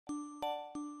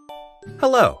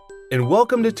Hello, and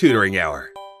welcome to Tutoring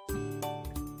Hour.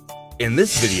 In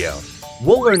this video,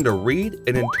 we'll learn to read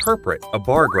and interpret a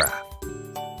bar graph.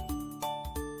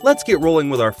 Let's get rolling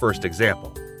with our first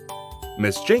example.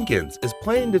 Miss Jenkins is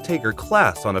planning to take her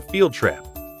class on a field trip.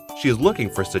 She is looking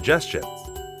for suggestions.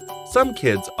 Some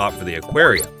kids opt for the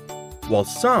aquarium, while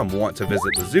some want to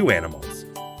visit the zoo animals.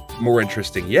 More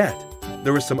interesting yet,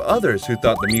 there were some others who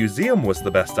thought the museum was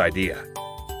the best idea.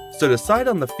 So to decide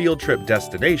on the field trip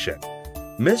destination,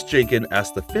 Miss Jenkins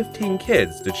asked the 15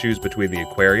 kids to choose between the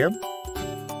aquarium,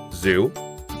 zoo,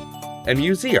 and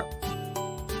museum.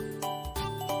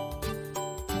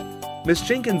 Miss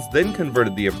Jenkins then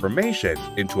converted the information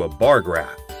into a bar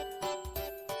graph.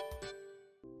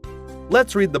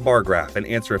 Let's read the bar graph and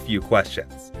answer a few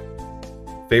questions.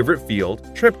 Favorite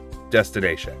field, trip,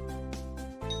 destination.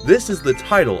 This is the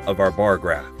title of our bar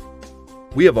graph.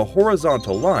 We have a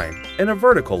horizontal line and a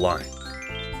vertical line.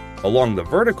 Along the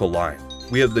vertical line,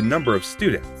 we have the number of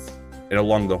students, and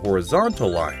along the horizontal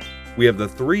line, we have the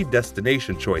 3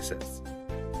 destination choices.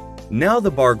 Now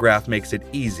the bar graph makes it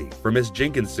easy for Miss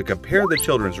Jenkins to compare the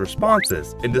children's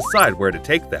responses and decide where to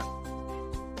take them.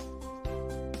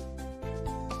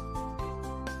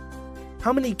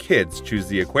 How many kids choose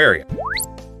the aquarium?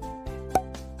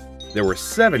 There were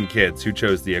 7 kids who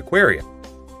chose the aquarium.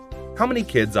 How many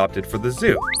kids opted for the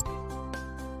zoo?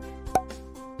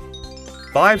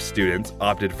 5 students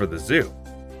opted for the zoo.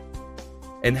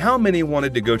 And how many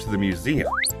wanted to go to the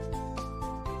museum?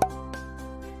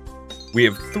 We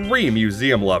have 3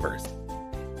 museum lovers.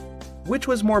 Which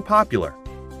was more popular,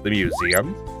 the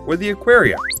museum or the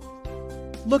aquarium?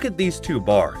 Look at these 2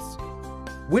 bars.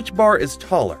 Which bar is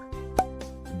taller?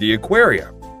 The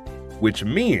aquarium, which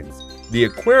means the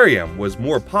aquarium was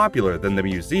more popular than the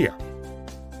museum.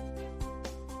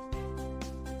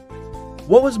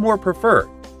 What was more preferred,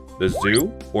 the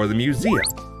zoo or the museum?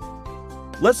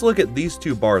 Let's look at these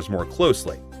 2 bars more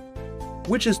closely.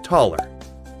 Which is taller?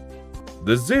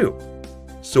 The zoo.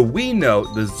 So we know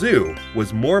the zoo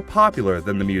was more popular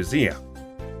than the museum.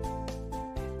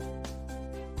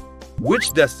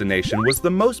 Which destination was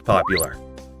the most popular?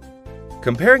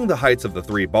 Comparing the heights of the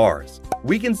 3 bars,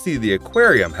 we can see the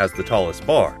aquarium has the tallest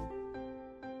bar.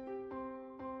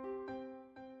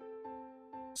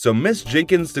 So Miss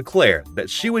Jenkins declared that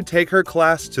she would take her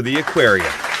class to the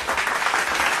aquarium.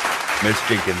 Miss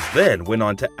Jenkins then went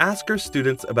on to ask her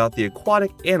students about the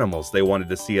aquatic animals they wanted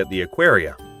to see at the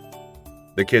aquarium.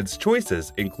 The kids'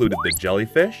 choices included the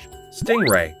jellyfish,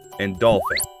 stingray, and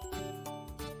dolphin.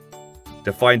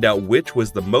 To find out which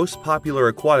was the most popular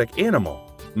aquatic animal,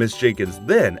 Miss Jenkins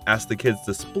then asked the kids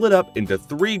to split up into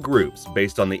 3 groups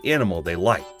based on the animal they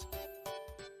liked.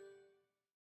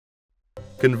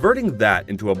 Converting that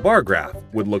into a bar graph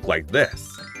would look like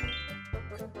this.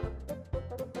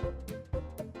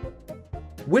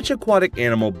 Which aquatic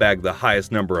animal bagged the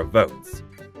highest number of votes?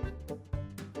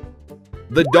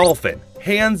 The dolphin,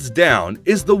 hands down,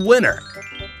 is the winner.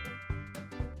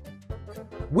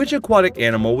 Which aquatic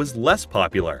animal was less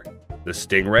popular, the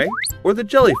stingray or the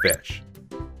jellyfish?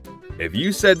 If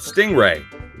you said stingray,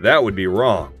 that would be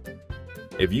wrong.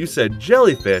 If you said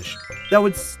jellyfish, that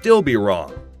would still be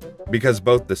wrong, because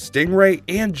both the stingray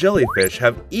and jellyfish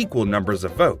have equal numbers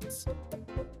of votes.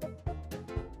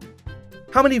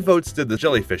 How many votes did the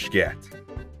jellyfish get?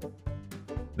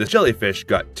 The jellyfish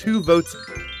got 2 votes.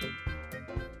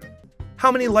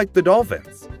 How many liked the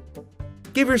dolphins?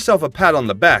 Give yourself a pat on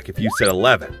the back if you said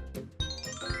 11.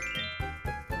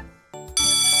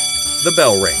 The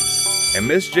bell rings, and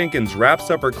Miss Jenkins wraps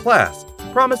up her class,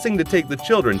 promising to take the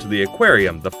children to the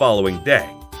aquarium the following day.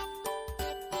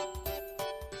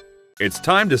 It's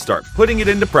time to start putting it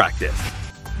into practice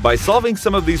by solving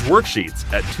some of these worksheets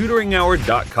at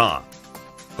tutoringhour.com.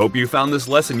 Hope you found this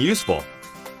lesson useful.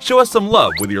 Show us some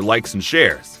love with your likes and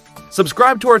shares.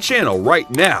 Subscribe to our channel right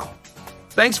now.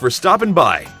 Thanks for stopping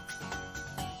by.